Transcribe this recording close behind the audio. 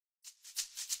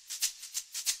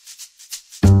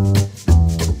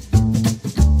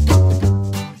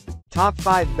Top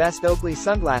 5 Best Oakley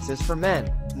Sunglasses for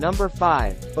Men. Number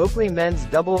 5. Oakley Men's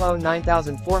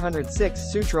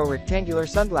 009406 Sutro Rectangular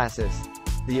Sunglasses.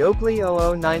 The Oakley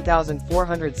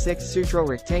 009406 Sutro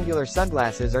Rectangular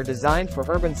Sunglasses are designed for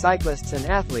urban cyclists and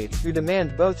athletes who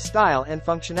demand both style and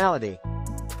functionality.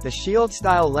 The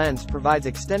shield-style lens provides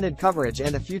extended coverage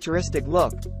and a futuristic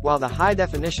look, while the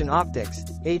high-definition optics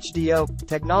 (HDO)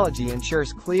 technology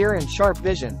ensures clear and sharp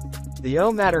vision. The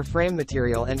O-matter frame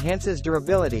material enhances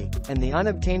durability, and the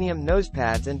unobtainium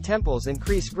nosepads and temples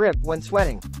increase grip when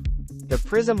sweating. The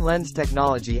prism lens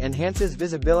technology enhances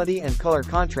visibility and color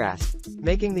contrast,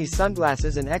 making these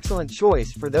sunglasses an excellent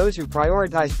choice for those who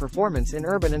prioritize performance in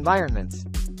urban environments.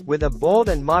 With a bold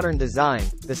and modern design,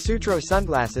 the Sutro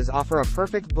sunglasses offer a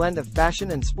perfect blend of fashion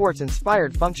and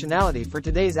sports-inspired functionality for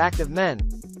today's active men.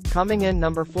 Coming in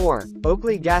number 4.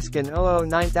 Oakley GASCAN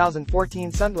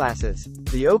 009014 Sunglasses.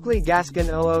 The Oakley GASCAN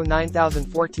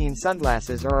 009014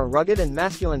 sunglasses are a rugged and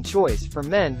masculine choice for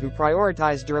men who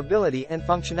prioritize durability and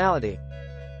functionality.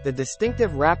 The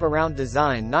distinctive wrap-around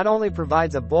design not only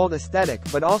provides a bold aesthetic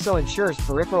but also ensures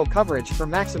peripheral coverage for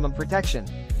maximum protection.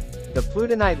 The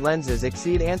Plutonite lenses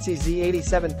exceed ANSI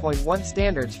Z87.1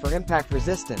 standards for impact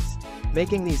resistance,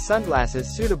 making these sunglasses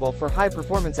suitable for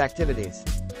high-performance activities.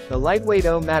 The lightweight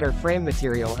O-matter frame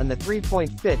material and the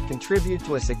 3-point fit contribute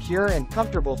to a secure and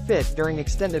comfortable fit during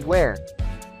extended wear.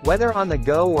 Whether on the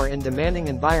go or in demanding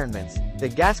environments, the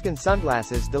GASCAN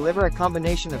sunglasses deliver a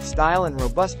combination of style and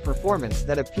robust performance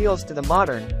that appeals to the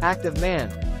modern, active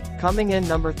man. Coming in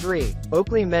number 3.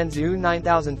 Oakley Men's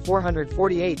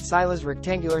U9448 Sylas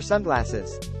Rectangular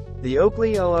Sunglasses. The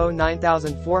Oakley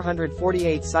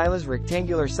 009448 Sylas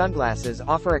Rectangular Sunglasses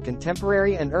offer a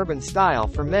contemporary and urban style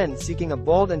for men seeking a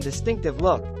bold and distinctive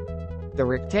look. The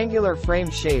rectangular frame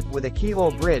shape with a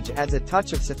keyhole bridge adds a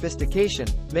touch of sophistication,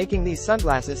 making these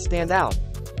sunglasses stand out.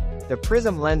 The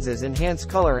prism lenses enhance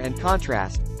color and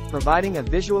contrast, providing a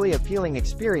visually appealing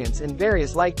experience in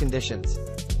various light conditions.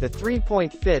 The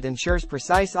 3-point fit ensures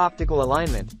precise optical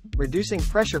alignment, reducing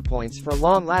pressure points for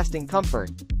long-lasting comfort.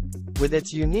 With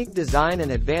its unique design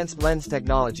and advanced lens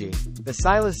technology, the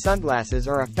Sylas sunglasses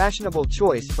are a fashionable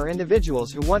choice for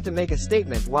individuals who want to make a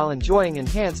statement while enjoying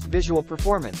enhanced visual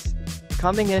performance.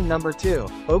 Coming in number 2.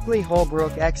 Oakley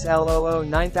Holbrook XL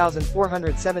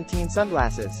 009417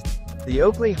 Sunglasses. The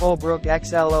Oakley Holbrook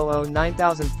XL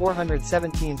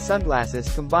 009417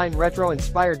 sunglasses combine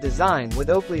retro-inspired design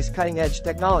with Oakley's cutting-edge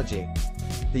technology.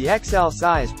 The XL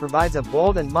size provides a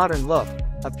bold and modern look,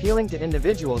 appealing to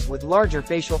individuals with larger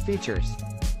facial features.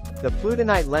 The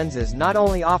Plutonite lenses not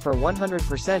only offer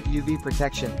 100% UV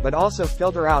protection but also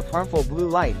filter out harmful blue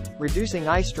light, reducing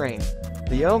eye strain.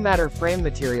 The O-matter frame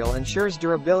material ensures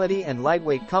durability and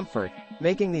lightweight comfort,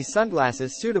 making these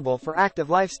sunglasses suitable for active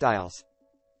lifestyles.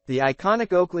 The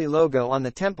iconic Oakley logo on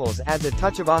the temples adds a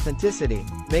touch of authenticity,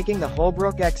 making the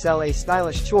Holbrook XL a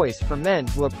stylish choice for men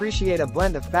who appreciate a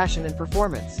blend of fashion and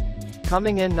performance.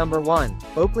 Coming in number 1.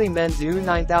 Oakley Men's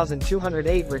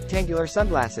U9208 Rectangular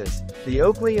Sunglasses. The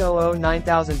Oakley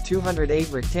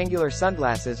 009208 Rectangular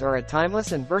Sunglasses are a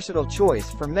timeless and versatile choice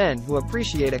for men who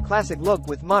appreciate a classic look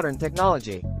with modern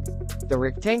technology. The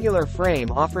rectangular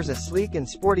frame offers a sleek and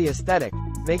sporty aesthetic,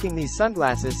 making these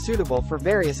sunglasses suitable for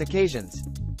various occasions.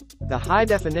 The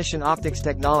high-definition optics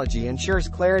technology ensures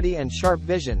clarity and sharp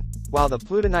vision, while the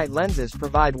Plutonite lenses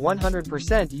provide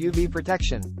 100% UV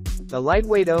protection. The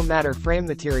lightweight O-matter frame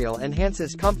material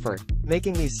enhances comfort,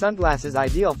 making these sunglasses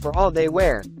ideal for all-day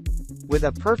wear. With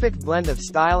a perfect blend of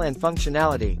style and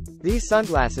functionality, these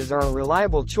sunglasses are a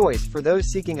reliable choice for those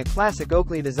seeking a classic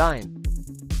Oakley design.